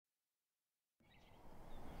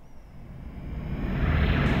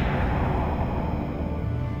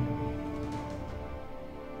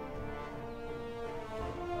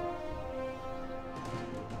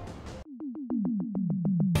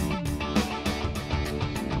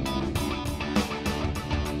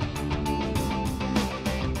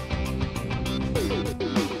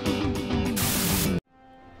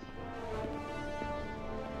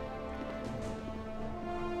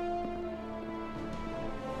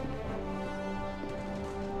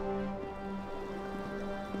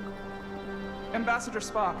Ambassador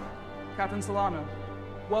Spock, Captain Solano,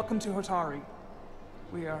 welcome to Hotari.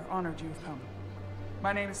 We are honored you have come.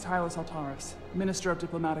 My name is Tylos Altaris, Minister of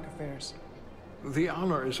Diplomatic Affairs. The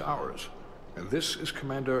honor is ours, and this is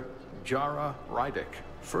Commander Jara Rydick,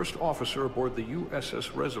 first officer aboard the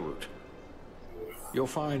USS Resolute. You'll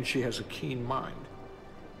find she has a keen mind,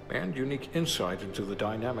 and unique insight into the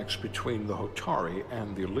dynamics between the Hotari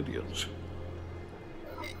and the Lydians.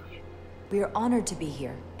 We are honored to be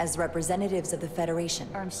here, as representatives of the Federation.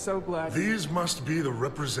 I'm so glad. These must be the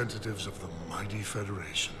representatives of the mighty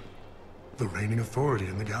Federation. The reigning authority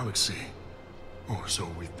in the galaxy. Or so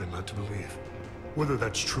we've been led to believe. Whether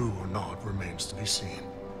that's true or not remains to be seen.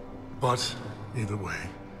 But, either way,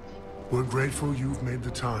 we're grateful you've made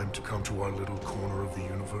the time to come to our little corner of the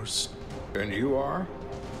universe. And you are?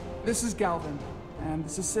 This is Galvin, and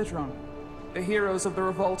this is Citron, the heroes of the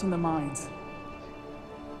revolt in the mines.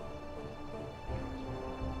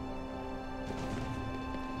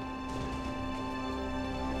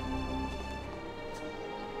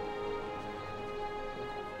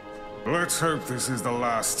 Let's hope this is the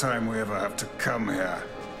last time we ever have to come here.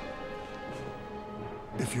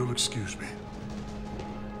 If you'll excuse me.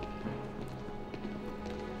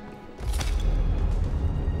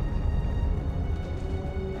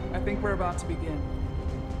 I think we're about to begin.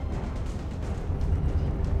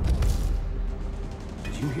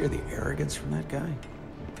 Did you hear the arrogance from that guy?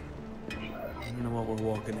 I don't know what we're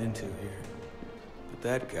walking into here, but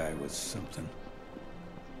that guy was something.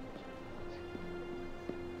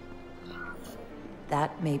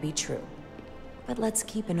 That may be true. But let's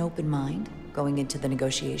keep an open mind going into the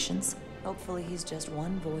negotiations. Hopefully he's just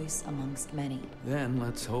one voice amongst many. Then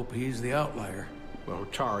let's hope he's the outlier. The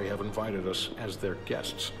Hotari have invited us as their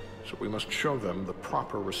guests, so we must show them the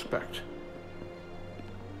proper respect.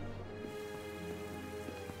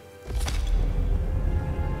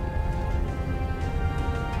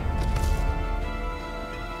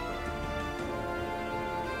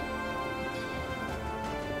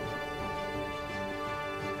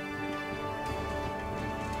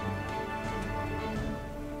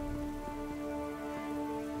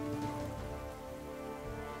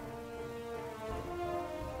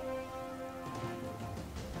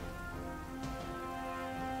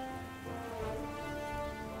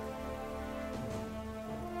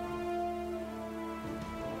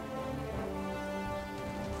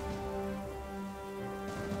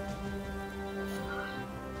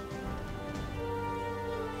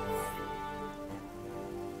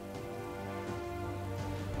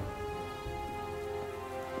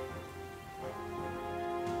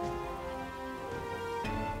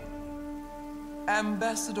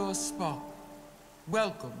 Ambassador Spock,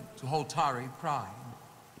 welcome to Hotari Prime.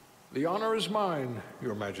 The honor is mine,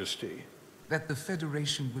 Your Majesty. That the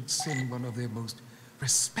Federation would send one of their most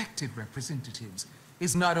respected representatives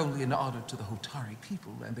is not only an honor to the Hotari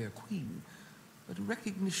people and their queen, but a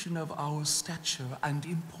recognition of our stature and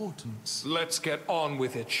importance. Let's get on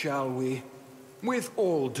with it, shall we? With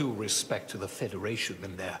all due respect to the Federation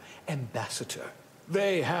and their ambassador,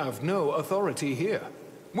 they have no authority here.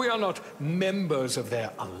 We are not members of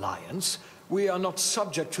their alliance. We are not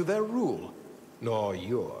subject to their rule, nor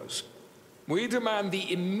yours. We demand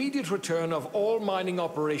the immediate return of all mining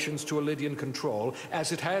operations to Lydian control,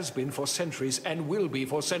 as it has been for centuries and will be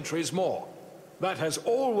for centuries more. That has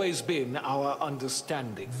always been our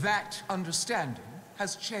understanding. That understanding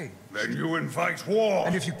has changed. Then you invite war!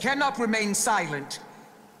 And if you cannot remain silent,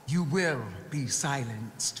 you will be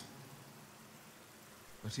silenced.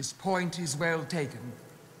 But his point is well taken.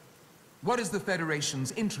 What is the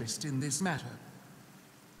Federation's interest in this matter?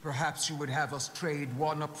 Perhaps you would have us trade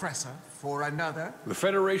one oppressor for another? The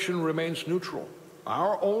Federation remains neutral.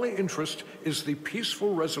 Our only interest is the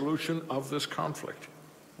peaceful resolution of this conflict.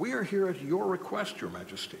 We are here at your request, Your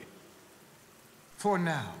Majesty. For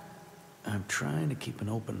now. I'm trying to keep an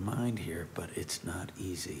open mind here, but it's not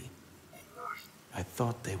easy. I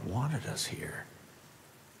thought they wanted us here.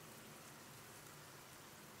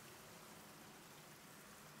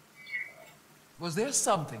 Was there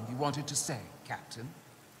something you wanted to say, Captain?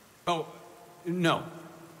 Oh, no.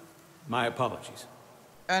 My apologies.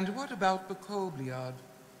 And what about Bakobliad?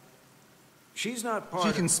 She's not part She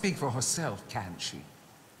of... can speak for herself, can't she?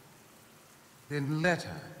 Then let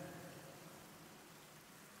her.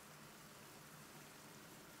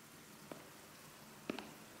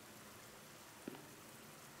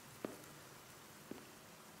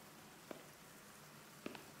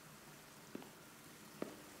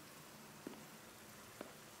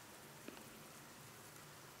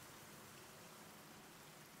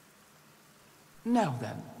 Now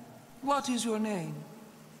then, what is your name?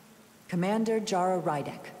 Commander Jara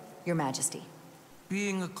Rydek, Your Majesty.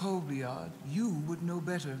 Being a Kobliad, you would know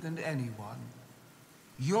better than anyone.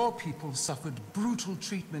 Your people suffered brutal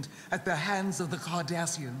treatment at the hands of the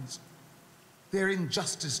Cardassians. Their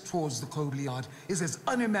injustice towards the Kobliad is as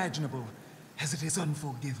unimaginable as it is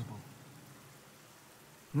unforgivable.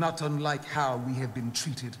 Not unlike how we have been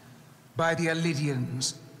treated by the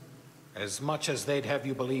Alidians. As much as they'd have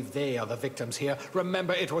you believe they are the victims here,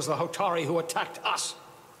 remember it was the Hotari who attacked us.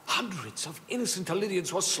 Hundreds of innocent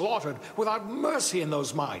Alidians were slaughtered without mercy in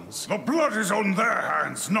those mines. The blood is on their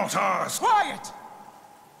hands, not ours. Quiet!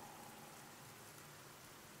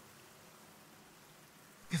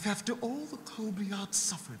 If after all the Kobliad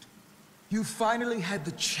suffered, you finally had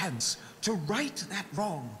the chance to right that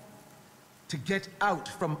wrong, to get out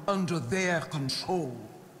from under their control,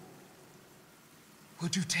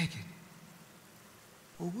 would you take it?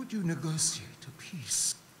 Or would you negotiate a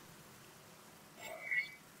peace?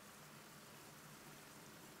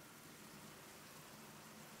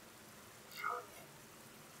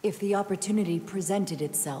 If the opportunity presented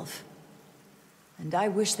itself, and I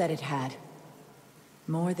wish that it had,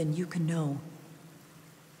 more than you can know,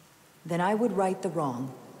 then I would right the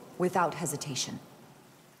wrong without hesitation.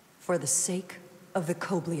 For the sake of the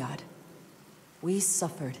Kobliad, we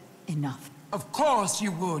suffered enough. Of course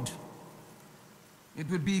you would. It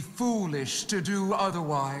would be foolish to do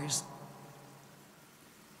otherwise.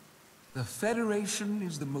 The Federation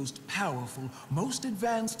is the most powerful, most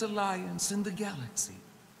advanced alliance in the galaxy.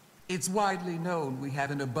 It's widely known we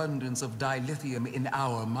have an abundance of dilithium in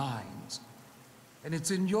our mines. And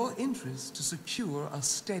it's in your interest to secure a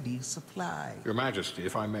steady supply. Your Majesty,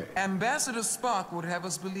 if I may. Ambassador Spock would have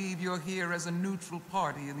us believe you're here as a neutral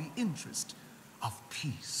party in the interest of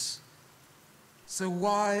peace. So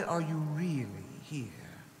why are you really here?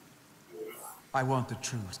 I want the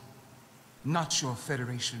truth, not your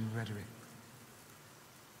Federation rhetoric.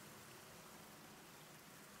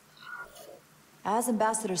 As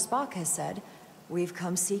Ambassador Spock has said, we've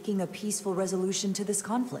come seeking a peaceful resolution to this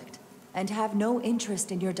conflict, and have no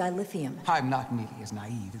interest in your dilithium. I'm not nearly as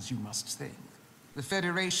naive as you must think. The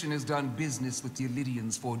Federation has done business with the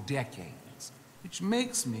Alidians for decades, which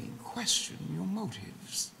makes me question your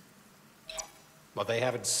motives. What they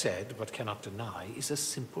haven't said, but cannot deny, is a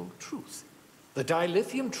simple truth. The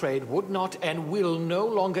dilithium trade would not and will no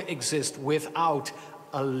longer exist without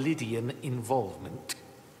Alidian involvement.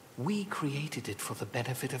 We created it for the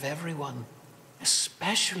benefit of everyone,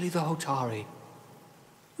 especially the Hotari.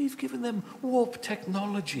 We've given them warp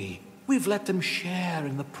technology. We've let them share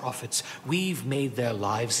in the profits. We've made their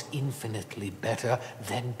lives infinitely better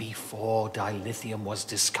than before dilithium was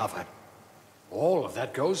discovered. All of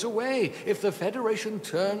that goes away if the Federation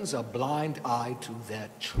turns a blind eye to their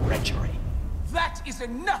treachery. That is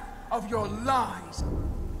enough of your lies!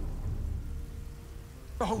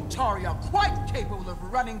 The Hotari are quite capable of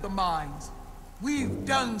running the mines. We've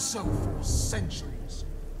done so for centuries.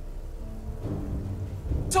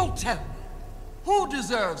 So tell me, who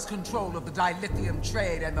deserves control of the dilithium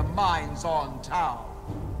trade and the mines on Tau?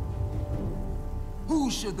 Who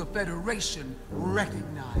should the Federation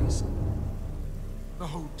recognize? The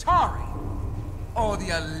Hotari or the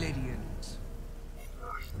Alidians?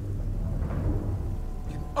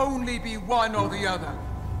 It can only be one or the other,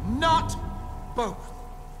 not both.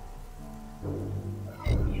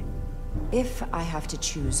 If I have to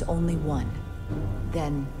choose only one,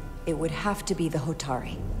 then it would have to be the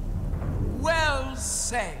Hotari. Well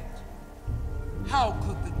said. How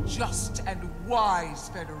could the just and wise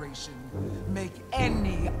Federation make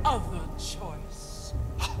any other choice?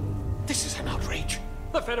 This is an outrage.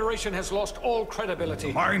 The Federation has lost all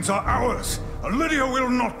credibility. Mines are ours. Lydia will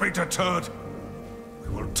not be deterred. We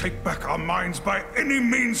will take back our mines by any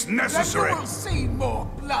means necessary. Then you will see more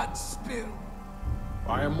blood spilled.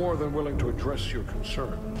 I am more than willing to address your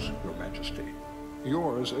concerns, Your Majesty.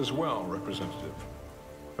 Yours as well, Representative.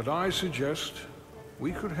 But I suggest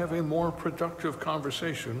we could have a more productive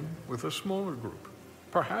conversation with a smaller group.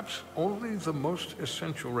 Perhaps only the most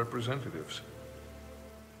essential representatives.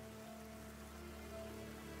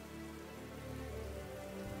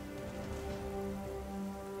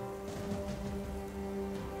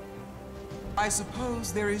 I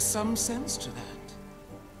suppose there is some sense to that.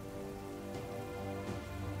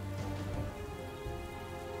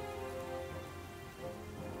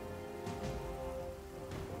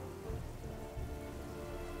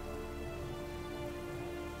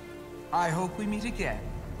 I hope we meet again,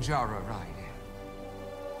 Jara Rydek.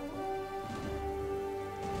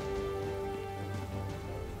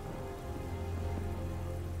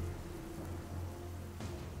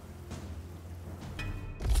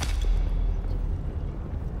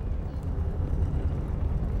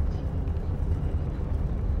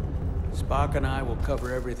 Spock and I will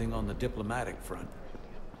cover everything on the diplomatic front.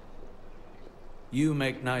 You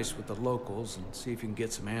make nice with the locals and see if you can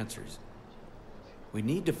get some answers. We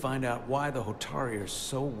need to find out why the Hotari are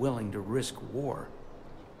so willing to risk war.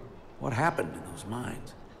 What happened in those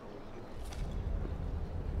mines?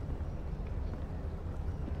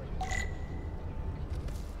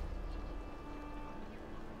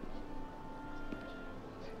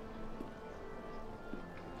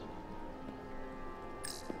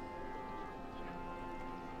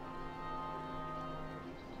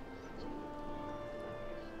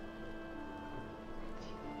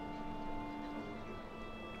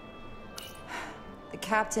 The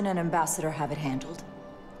captain and ambassador have it handled.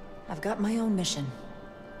 I've got my own mission.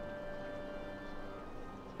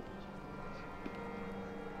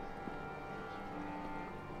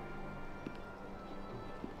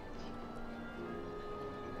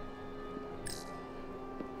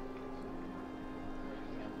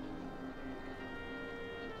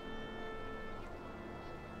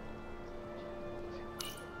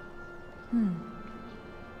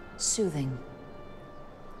 Soothing.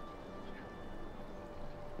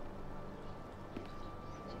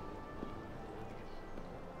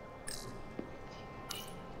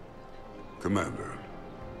 Commander,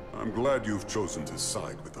 I'm glad you've chosen to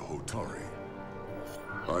side with the Hotari.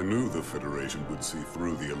 I knew the Federation would see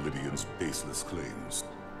through the Elydians' baseless claims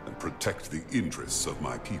and protect the interests of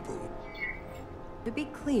my people. To be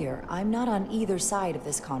clear, I'm not on either side of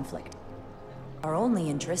this conflict. Our only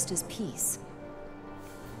interest is peace.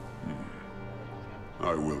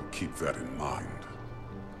 I will keep that in mind.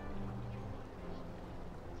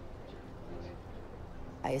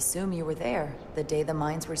 I assume you were there, the day the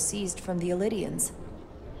mines were seized from the Elydians.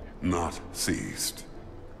 Not seized.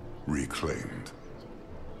 Reclaimed.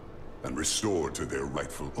 And restored to their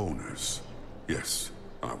rightful owners. Yes,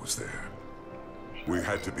 I was there. We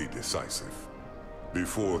had to be decisive.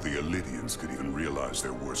 Before the Elydians could even realize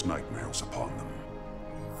their worst nightmares upon them.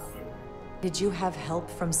 Did you have help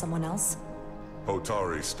from someone else?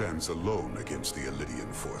 Hotari stands alone against the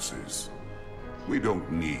Elydian forces. We don't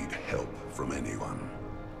need help from anyone.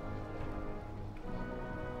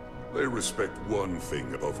 They respect one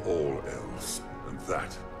thing above all else, and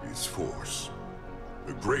that is force.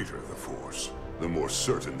 The greater the force, the more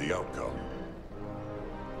certain the outcome.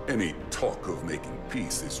 Any talk of making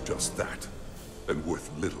peace is just that, and worth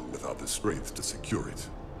little without the strength to secure it.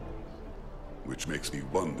 Which makes me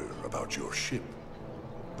wonder about your ship,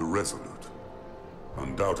 the Resolute.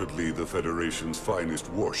 Undoubtedly the Federation's finest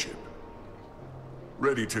warship.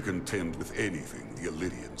 Ready to contend with anything the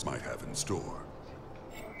Elydians might have in store.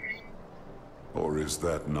 Or is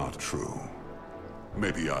that not true?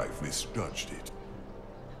 Maybe I've misjudged it.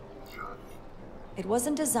 It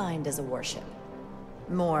wasn't designed as a warship.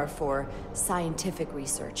 More for scientific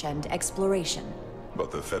research and exploration.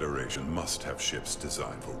 But the Federation must have ships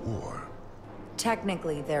designed for war.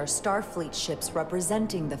 Technically, they're Starfleet ships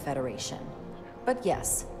representing the Federation. But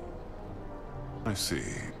yes. I see.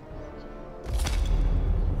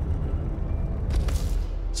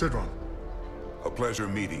 Sidron. A pleasure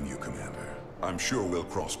meeting you, Commander. I'm sure we'll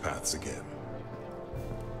cross paths again.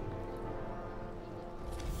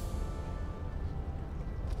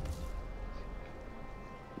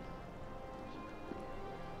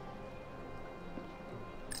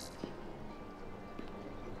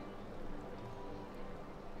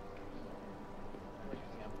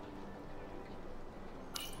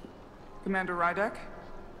 Commander Rydek,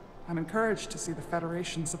 I'm encouraged to see the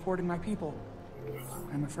Federation supporting my people.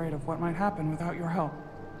 I'm afraid of what might happen without your help.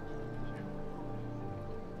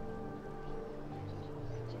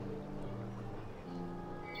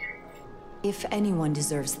 If anyone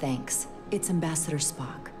deserves thanks, it's Ambassador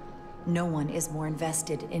Spock. No one is more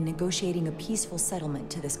invested in negotiating a peaceful settlement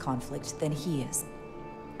to this conflict than he is.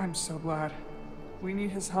 I'm so glad. We need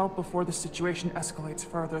his help before the situation escalates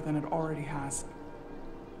further than it already has.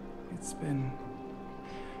 It's been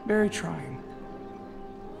very trying.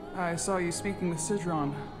 I saw you speaking with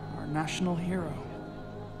Sidron, our national hero.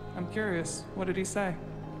 I'm curious, what did he say?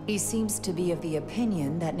 He seems to be of the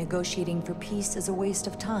opinion that negotiating for peace is a waste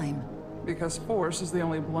of time. Because force is the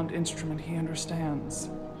only blunt instrument he understands.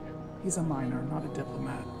 He's a miner, not a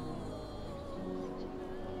diplomat.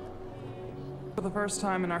 For the first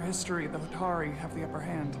time in our history, the Hotari have the upper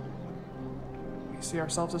hand. We see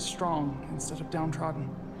ourselves as strong instead of downtrodden.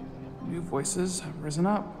 New voices have risen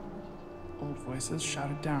up. Old voices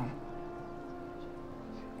shouted down.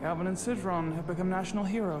 Galvin and Sidron have become national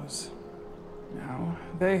heroes. Now,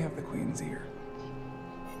 they have the Queen's ear.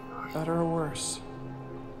 Better or worse,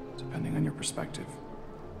 depending on your perspective.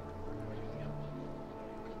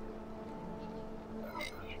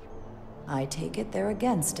 I take it they're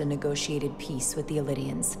against a negotiated peace with the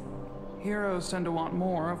Illidians. Heroes tend to want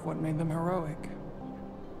more of what made them heroic.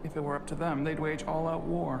 If it were up to them, they'd wage all-out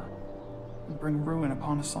war and bring ruin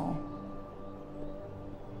upon us all.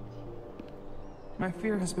 My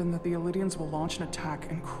fear has been that the Illidians will launch an attack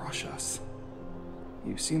and crush us.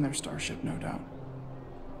 You've seen their starship, no doubt.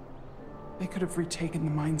 They could have retaken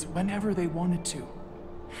the mines whenever they wanted to,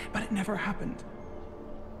 but it never happened.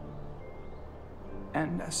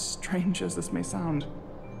 And as strange as this may sound,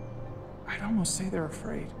 I'd almost say they're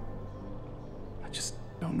afraid. I just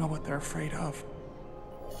don't know what they're afraid of.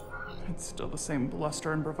 It's still the same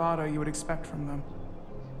bluster and bravado you would expect from them.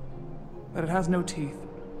 But it has no teeth.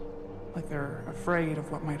 Like they're afraid of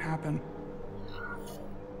what might happen.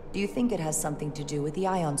 Do you think it has something to do with the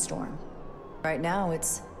ion storm? Right now,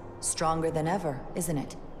 it's stronger than ever, isn't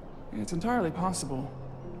it? It's entirely possible.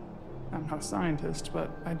 I'm not a scientist,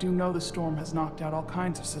 but I do know the storm has knocked out all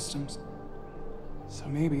kinds of systems. So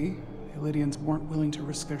maybe the Illidians weren't willing to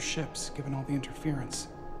risk their ships, given all the interference.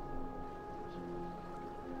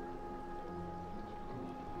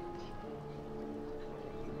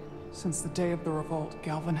 Since the day of the revolt,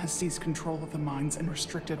 Galvin has seized control of the mines and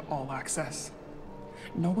restricted all access.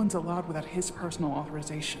 No one's allowed without his personal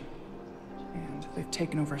authorization. And they've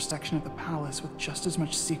taken over a section of the palace with just as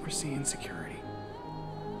much secrecy and security.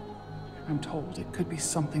 I'm told it could be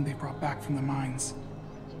something they brought back from the mines.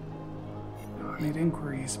 I've made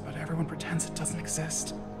inquiries, but everyone pretends it doesn't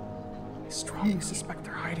exist. I strongly suspect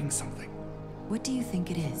they're hiding something. What do you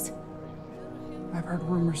think it is? I've heard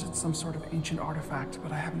rumors it's some sort of ancient artifact,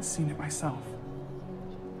 but I haven't seen it myself.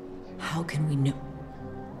 How can we know?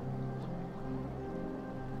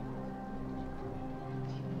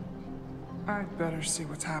 I'd better see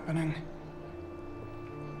what's happening.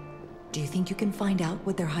 Do you think you can find out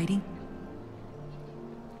what they're hiding?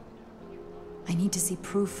 I need to see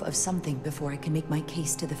proof of something before I can make my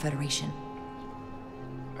case to the Federation.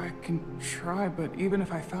 I can try, but even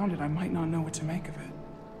if I found it, I might not know what to make of it.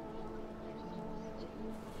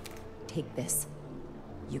 Take this.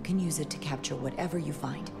 You can use it to capture whatever you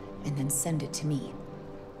find, and then send it to me.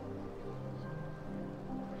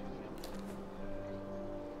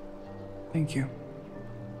 Thank you.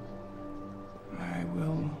 I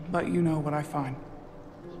will let you know what I find.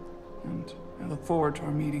 And I look forward to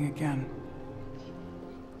our meeting again.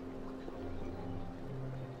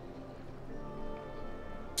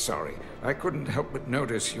 Sorry, I couldn't help but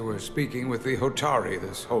notice you were speaking with the Hotari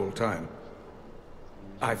this whole time.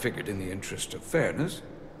 I figured in the interest of fairness,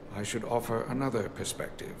 I should offer another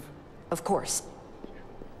perspective. Of course.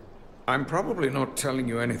 I'm probably not telling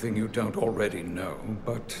you anything you don't already know,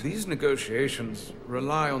 but these negotiations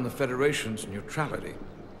rely on the Federation's neutrality,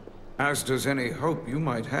 as does any hope you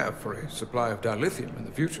might have for a supply of dilithium in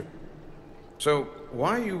the future. So,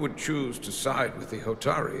 why you would choose to side with the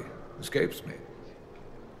Hotari escapes me.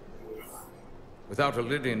 Without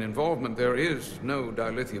Illidian involvement, there is no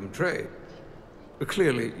dilithium trade. But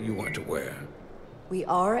clearly, you weren't aware. We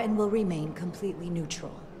are and will remain completely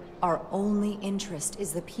neutral. Our only interest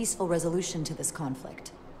is the peaceful resolution to this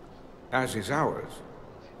conflict. As is ours.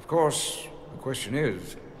 Of course, the question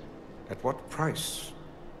is, at what price?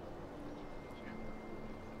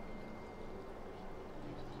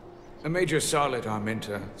 Major Salit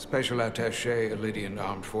Arminta, Special Attaché, Illidian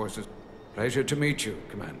Armed Forces. Pleasure to meet you,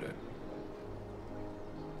 Commander.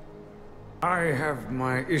 I have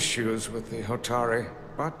my issues with the Hotari,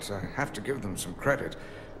 but I have to give them some credit.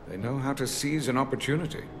 They know how to seize an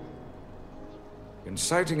opportunity.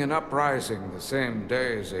 Inciting an uprising the same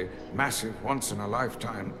day as a massive,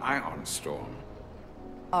 once-in-a-lifetime ion storm.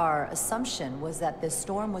 Our assumption was that this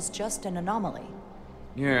storm was just an anomaly.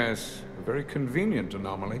 Yes, a very convenient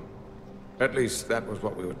anomaly. At least, that was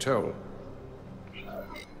what we were told.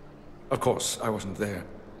 Of course, I wasn't there.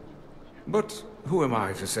 But who am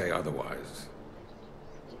I to say otherwise?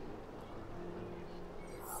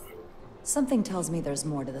 Something tells me there's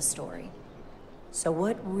more to the story. So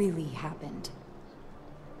what really happened?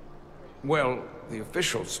 Well, the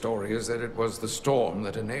official story is that it was the storm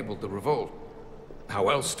that enabled the revolt. How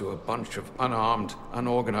else do a bunch of unarmed,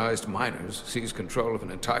 unorganized miners seize control of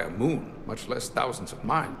an entire moon, much less thousands of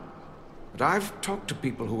mines? But I've talked to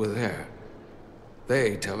people who were there.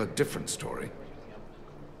 They tell a different story.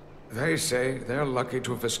 They say they're lucky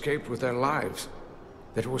to have escaped with their lives.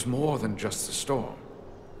 That it was more than just the storm.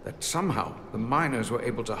 That somehow the miners were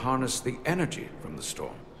able to harness the energy from the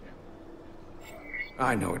storm.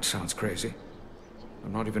 I know it sounds crazy.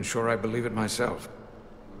 I'm not even sure I believe it myself.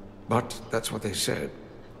 But that's what they said.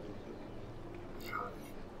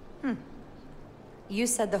 You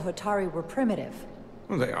said the Hotari were primitive.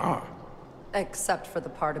 Well, they are. Except for the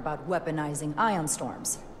part about weaponizing ion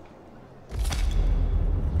storms.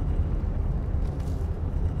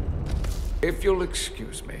 If you'll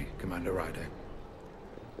excuse me, Commander Ryder.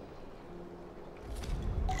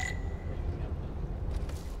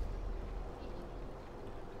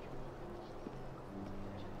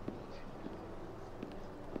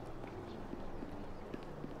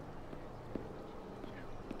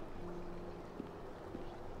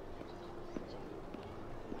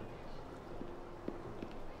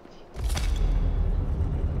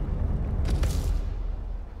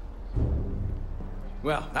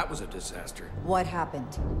 Well, that was a disaster. What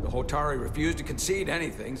happened? The Hotari refused to concede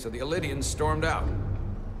anything, so the Elydians stormed out.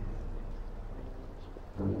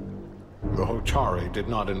 The Hotari did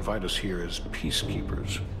not invite us here as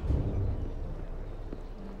peacekeepers.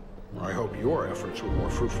 I hope your efforts were more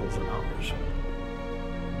fruitful than ours.